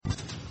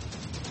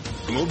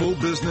Global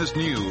business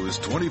news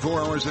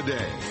 24 hours a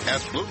day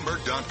at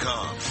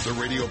Bloomberg.com,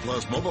 the Radio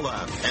Plus mobile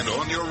app, and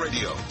on your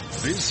radio.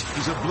 This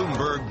is a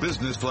Bloomberg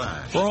Business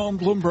Flash. From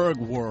Bloomberg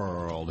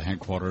World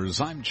Headquarters,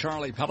 I'm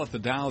Charlie Pellet. The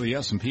Dow, the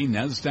S&P,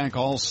 NASDAQ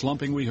all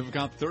slumping. We have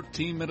got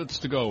 13 minutes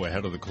to go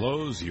ahead of the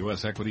close.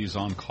 U.S. equities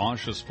on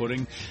cautious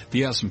footing.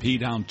 The S&P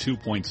down 2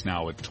 points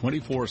now at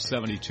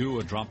 2472,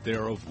 a drop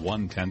there of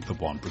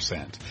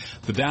 0.1%.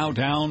 The Dow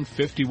down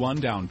 51,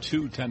 down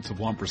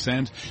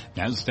 0.2%.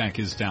 NASDAQ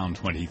is down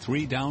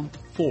 23, down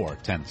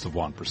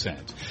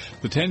 0.4%.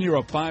 The 10-year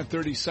up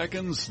 5/30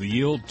 seconds. The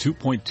yield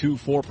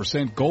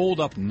 2.24%. Gold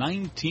up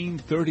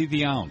 19.30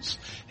 the ounce.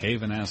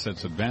 Haven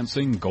assets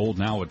advancing. Gold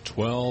now at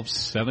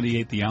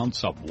 $12.78 the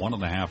ounce, up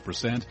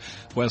 1.5%.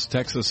 West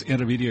Texas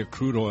Intermediate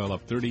crude oil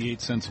up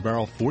 38 cents a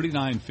barrel,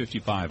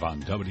 49.55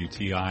 on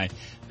WTI.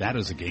 That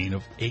is a gain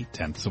of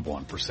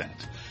 0.8%.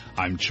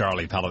 I'm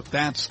Charlie Pellet.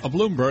 That's a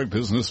Bloomberg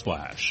Business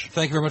Flash.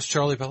 Thank you very much,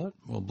 Charlie Pellet.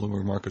 Well,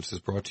 Bloomberg Markets is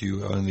brought to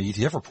you, and the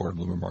ETF report of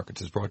Bloomberg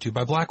Markets is brought to you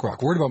by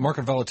BlackRock. Worried about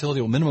market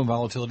volatility? Well, minimum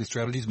volatility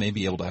strategies may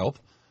be able to help.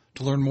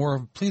 To learn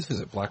more, please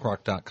visit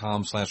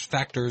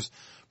blackrock.com/factors,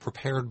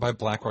 prepared by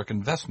BlackRock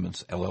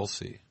Investments,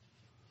 LLC.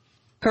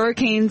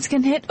 Hurricanes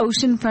can hit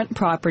oceanfront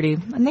property,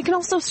 and they can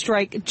also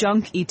strike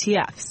junk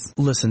ETFs.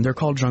 Listen, they're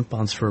called junk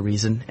bonds for a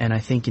reason, and I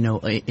think,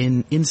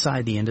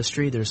 inside the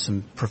industry, there's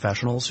some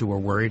professionals who are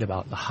worried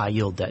about the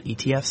high-yield debt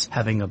ETFs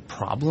having a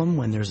problem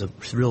when there's a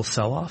real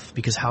sell-off,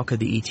 because how could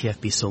the ETF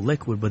be so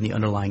liquid when the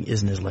underlying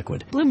isn't as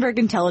liquid? Bloomberg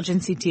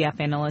Intelligence ETF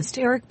analyst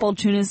Eric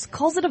Balchunas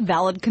calls it a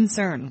valid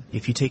concern.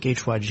 If you take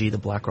HYG, the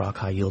BlackRock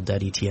high-yield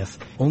debt ETF,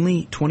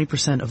 only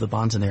 20% of the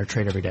bonds in there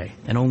trade every day,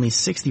 and only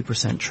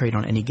 60% trade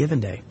on any given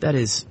day. That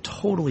is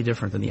totally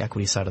different than the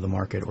equity side of the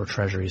market or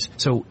treasuries.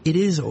 So it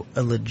is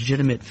a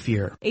legitimate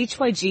fear.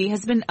 HYG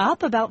has been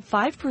up about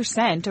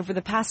 5% over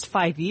the past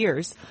 5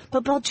 years,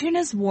 but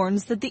Balchunas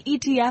warns that the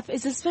ETF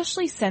is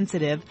especially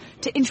sensitive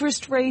to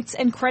interest rates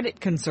and credit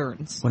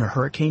concerns. When a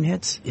hurricane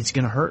hits, it's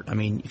going to hurt. I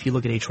mean, if you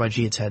look at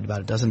HYG, it's had about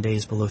a dozen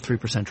days below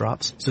 3%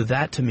 drops. So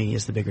that, to me,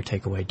 is the bigger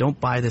takeaway. Don't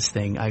buy this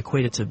thing. I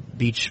equate it to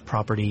beach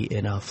property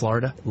in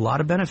Florida. A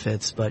lot of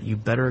benefits, but you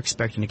better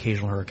expect an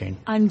occasional hurricane.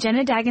 I'm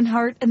Jenna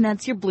Dagenhart, and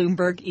that's your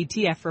Bloomberg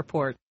ETF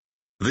report.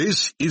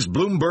 This is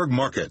Bloomberg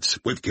Markets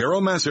with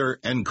Carol Massar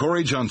and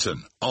Cory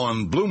Johnson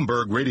on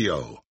Bloomberg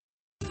Radio.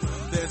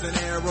 There's an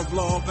air of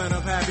love and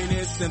of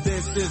happiness, and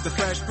this is the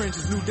Fresh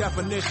Prince's new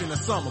definition of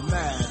summer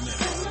madness.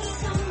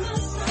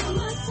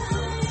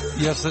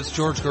 Yes, that's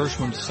George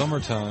Gershwin's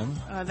Summertime.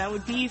 That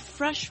would be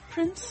Fresh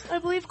Prince, I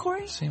believe,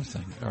 Cory? Same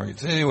thing. All right.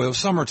 So anyway, it was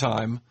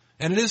summertime.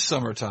 And it is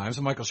summertime,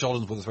 so Michael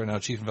Sheldon's with us right now,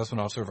 Chief Investment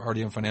Officer of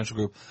RDM Financial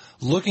Group,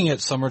 looking at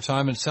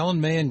summertime, and sell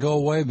in May and go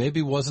away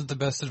maybe wasn't the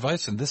best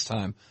advice in this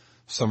time,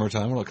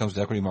 summertime, when it comes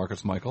to equity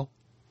markets, Michael.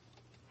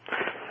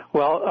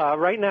 Well,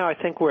 right now I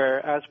think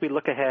as we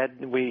look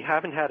ahead, we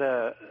haven't had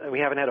a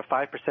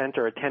 5%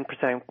 or a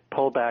 10%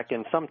 pullback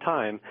in some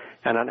time,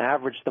 and on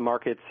average the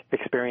markets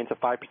experience a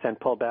 5%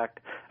 pullback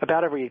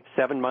about every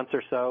 7 months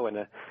or so, and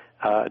a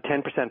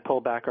 10%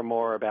 pullback or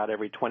more about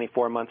every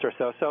 24 months or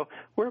so. So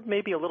we're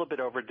maybe a little bit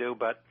overdue,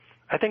 but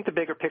I think the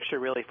bigger picture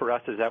really for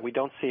us is that we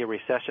don't see a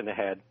recession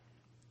ahead.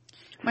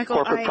 Michael,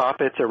 corporate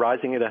profits are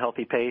rising at a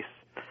healthy pace.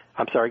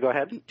 I'm sorry, go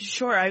ahead.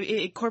 Sure.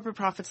 Corporate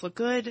profits look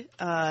good.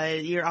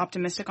 You're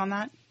optimistic on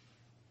that?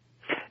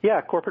 Yeah,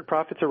 corporate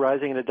profits are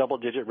rising at a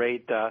double-digit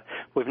rate.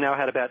 We've now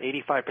had about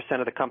 85%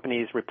 of the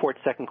companies report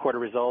second quarter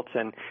results,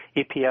 and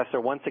EPS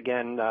are once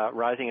again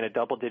rising at a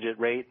double-digit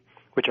rate,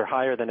 which are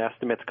higher than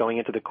estimates going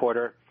into the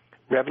quarter.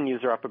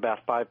 Revenues are up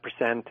about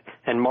 5%,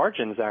 and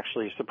margins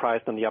actually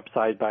surprised on the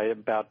upside by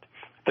about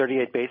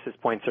 38 basis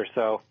points or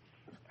so.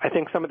 I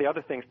think some of the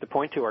other things to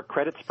point to are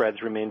credit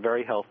spreads remain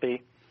very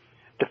healthy.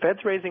 The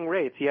Fed's raising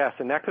rates, yes,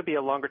 and that could be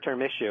a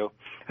longer-term issue,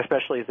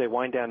 especially as they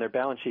wind down their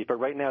balance sheet. But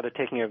right now they're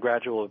taking a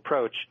gradual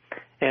approach.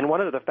 And one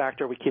of the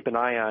factors we keep an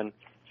eye on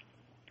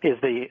is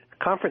the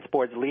Conference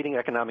Board's leading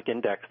economic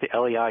index. The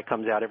LEI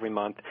comes out every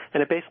month,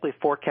 and it basically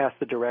forecasts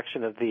the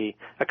direction of the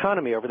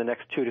economy over the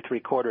next 2 to 3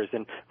 quarters.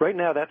 And right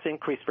now that's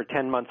increased for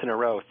 10 months in a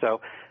row.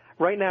 So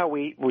right now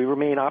we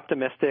remain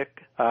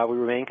optimistic, we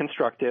remain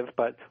constructive,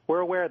 but we're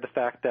aware of the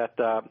fact that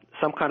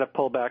some kind of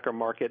pullback or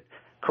market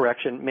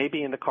correction may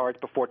be in the cards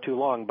before too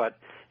long, but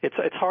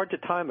it's hard to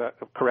time a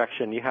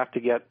correction. You have to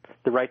get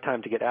the right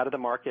time to get out of the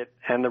market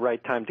and the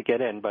right time to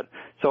get in. But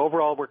so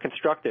overall we're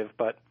constructive,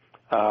 but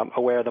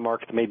aware the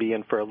markets may be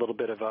in for a little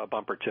bit of a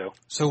bump or two.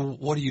 So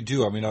what do you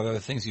do? I mean, are there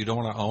things you don't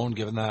want to own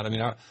given that? I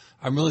mean,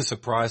 I'm really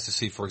surprised to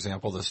see, for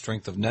example, the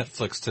strength of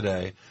Netflix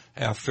today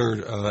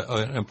after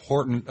an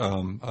important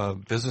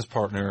business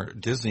partner,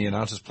 Disney,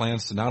 announces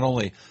plans to not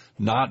only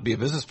not be a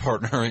business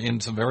partner in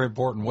some very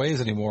important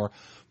ways anymore,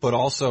 but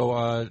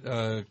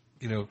also,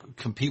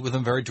 compete with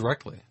them very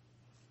directly.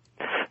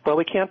 Well,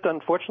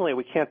 unfortunately,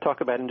 we can't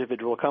talk about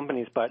individual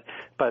companies, but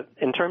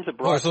in terms of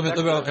broad I'm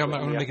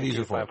going to make it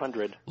easier for you.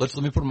 Let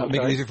me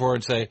make it easier for you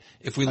and say,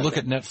 if we look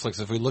at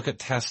Netflix, if we look at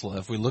Tesla,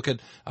 if we look at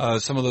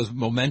some of those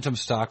momentum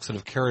stocks that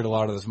have carried a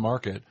lot of this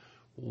market,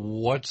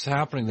 what's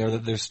happening there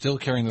that they're still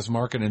carrying this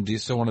market, and do you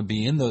still want to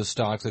be in those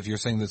stocks if you're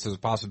saying this is a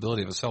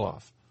possibility of a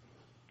sell-off?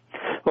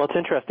 Well, it's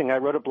interesting. I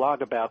wrote a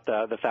blog about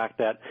the fact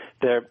that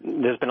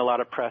there's been a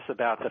lot of press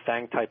about the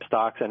FANG-type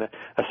stocks, and a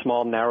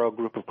small, narrow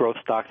group of growth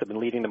stocks have been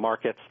leading the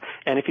markets.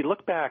 And if you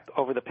look back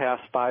over the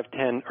past 5,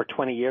 10, or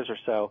 20 years or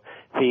so,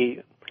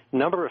 the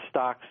number of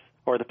stocks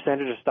or the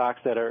percentage of stocks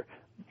that are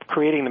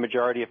creating the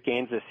majority of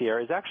gains this year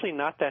is actually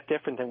not that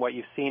different than what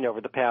you've seen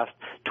over the past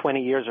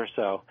 20 years or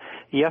so.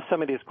 Yes,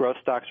 some of these growth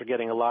stocks are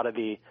getting a lot of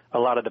the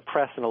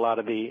press and a lot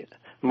of the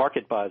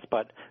market buzz,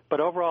 but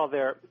overall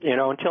they're,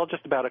 until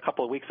just about a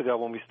couple of weeks ago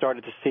when we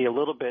started to see a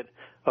little bit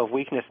of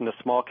weakness in the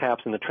small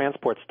caps and the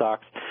transport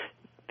stocks,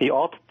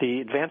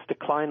 the advanced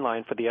decline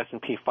line for the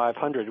S&P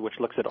 500, which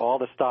looks at all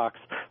the stocks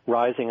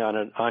rising on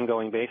an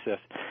ongoing basis,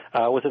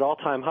 was at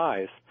all-time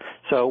highs.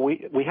 So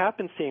we have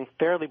been seeing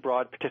fairly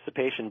broad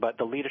participation, but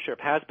the leadership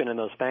has been in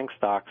those FANG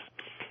stocks.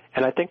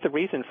 And I think the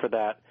reason for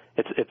that,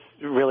 it's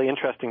really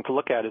interesting to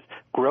look at, is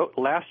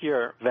last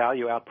year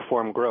value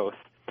outperformed growth.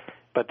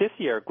 But this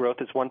year, growth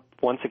is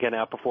once again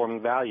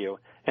outperforming value.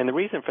 And the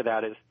reason for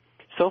that is,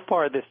 so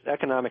far this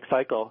economic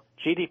cycle,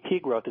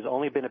 GDP growth has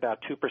only been about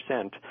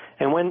 2%.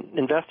 And when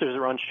investors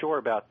are unsure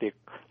about the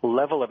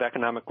level of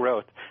economic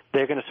growth,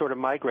 they're going to sort of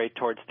migrate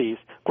towards these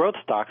growth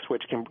stocks,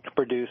 which can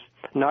produce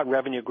not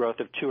revenue growth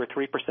of 2 or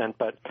 3%,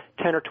 but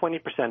 10 or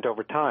 20%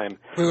 over time.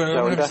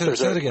 Wait,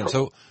 say it again.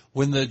 So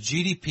when the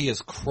GDP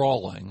is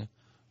crawling,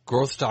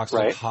 growth stocks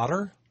look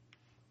hotter?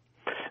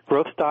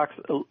 Growth stocks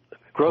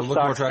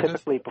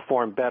typically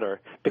perform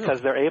better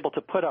because they're able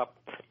to put up,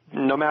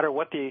 no matter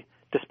what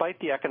despite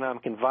the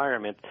economic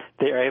environment,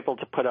 they are able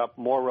to put up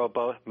more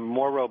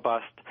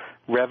robust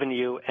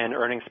revenue and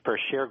earnings per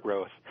share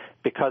growth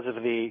because of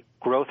the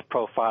growth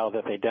profile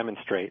that they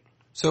demonstrate.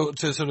 So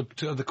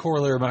the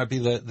corollary might be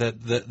that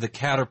the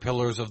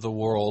Caterpillars of the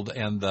world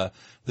and the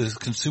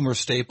consumer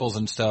staples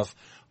and stuff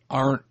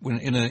aren't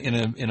in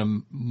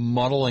a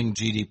muddling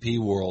GDP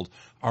world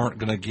aren't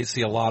going to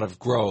see a lot of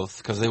growth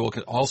because they will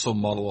also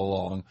muddle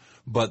along,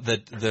 but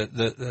that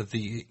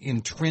the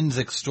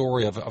intrinsic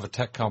story of a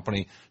tech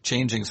company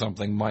changing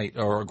something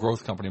or a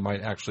growth company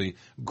might actually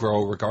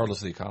grow regardless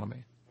of the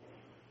economy.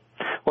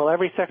 Well,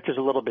 every sector is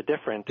a little bit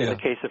different. In the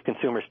case of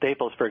consumer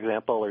staples, for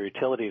example, or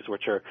utilities,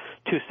 which are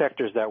two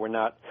sectors that we're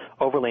not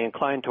overly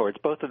inclined towards,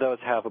 both of those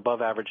have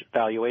above-average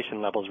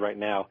valuation levels right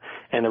now,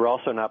 and they're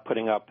also not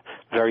putting up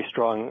very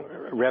strong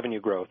revenue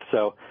growth.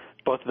 So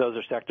both of those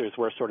are sectors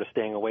we're sort of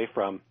staying away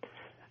from.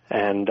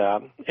 And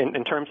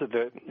in terms of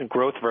the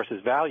growth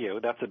versus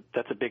value,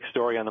 that's a big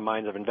story on the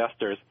minds of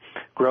investors.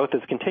 Growth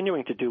is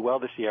continuing to do well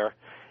this year,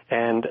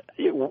 and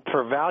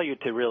for value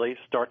to really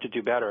start to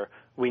do better,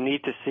 we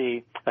need to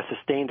see a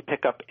sustained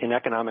pickup in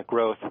economic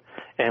growth,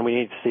 and we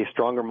need to see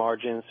stronger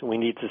margins. We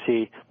need to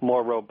see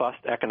more robust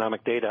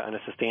economic data on a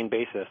sustained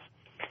basis.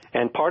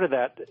 And part of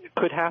that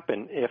could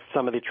happen if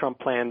some of the Trump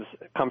plans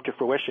come to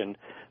fruition.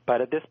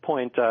 But at this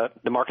point,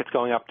 the market's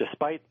going up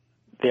despite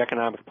the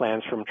economic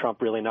plans from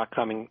Trump really not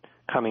coming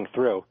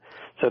through.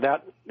 So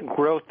that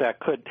growth that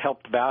could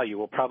help value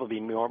will probably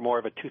be more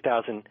of a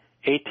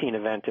 2018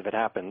 event if it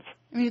happens.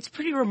 I mean, it's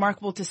pretty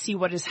remarkable to see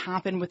what has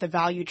happened with the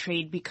value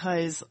trade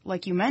because,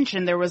 like you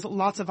mentioned, there was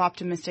lots of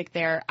optimistic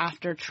there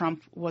after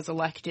Trump was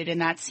elected,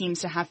 and that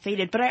seems to have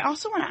faded. But I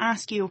also want to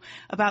ask you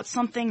about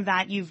something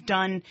that you've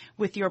done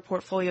with your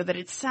portfolio that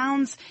it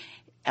sounds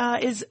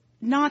is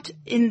not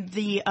in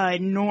the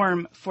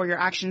norm for your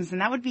actions,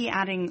 and that would be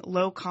adding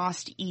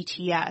low-cost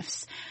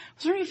ETFs. I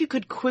was wondering if you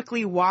could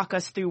quickly walk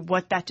us through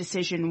what that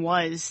decision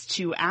was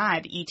to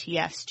add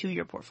ETFs to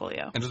your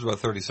portfolio. And just about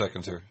 30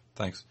 seconds here.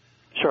 Thanks.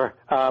 Sure.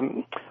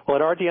 Well,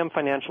 at RDM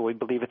Financial, we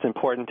believe it's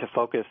important to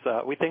focus.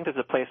 We think there's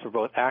a place for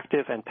both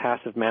active and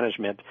passive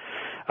management.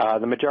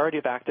 The majority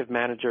of active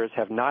managers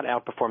have not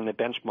outperformed the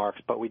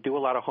benchmarks, but we do a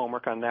lot of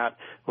homework on that.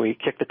 We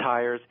kick the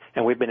tires,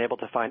 and we've been able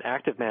to find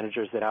active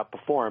managers that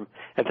outperform.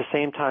 At the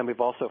same time,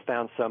 we've also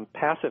found some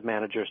passive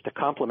managers to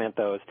complement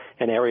those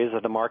in areas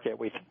of the market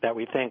that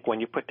we think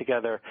when you put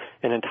together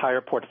an entire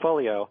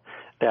portfolio,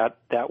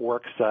 that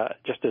works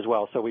just as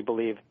well. So we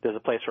believe there's a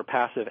place for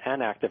passive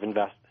and active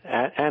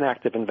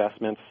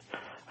investments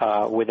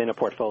within a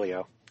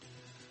portfolio.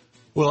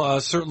 Well,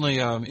 certainly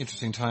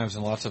interesting times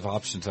and lots of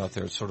options out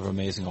there. It's sort of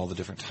amazing all the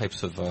different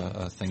types of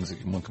things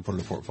that one can put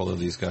in a portfolio of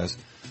these guys.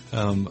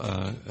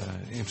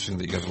 Interesting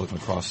that you guys are looking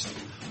across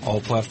all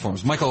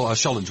platforms. Michael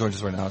Sheldon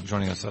joins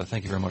us.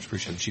 Thank you very much.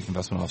 Appreciate it. Chief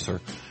Investment Officer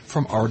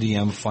from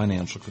RDM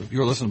Financial Group.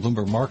 You're listening to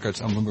Bloomberg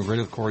Markets. I'm Bloomberg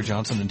Radio with Cory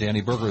Johnson and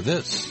Danny Berger.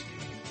 This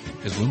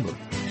is Bloomberg.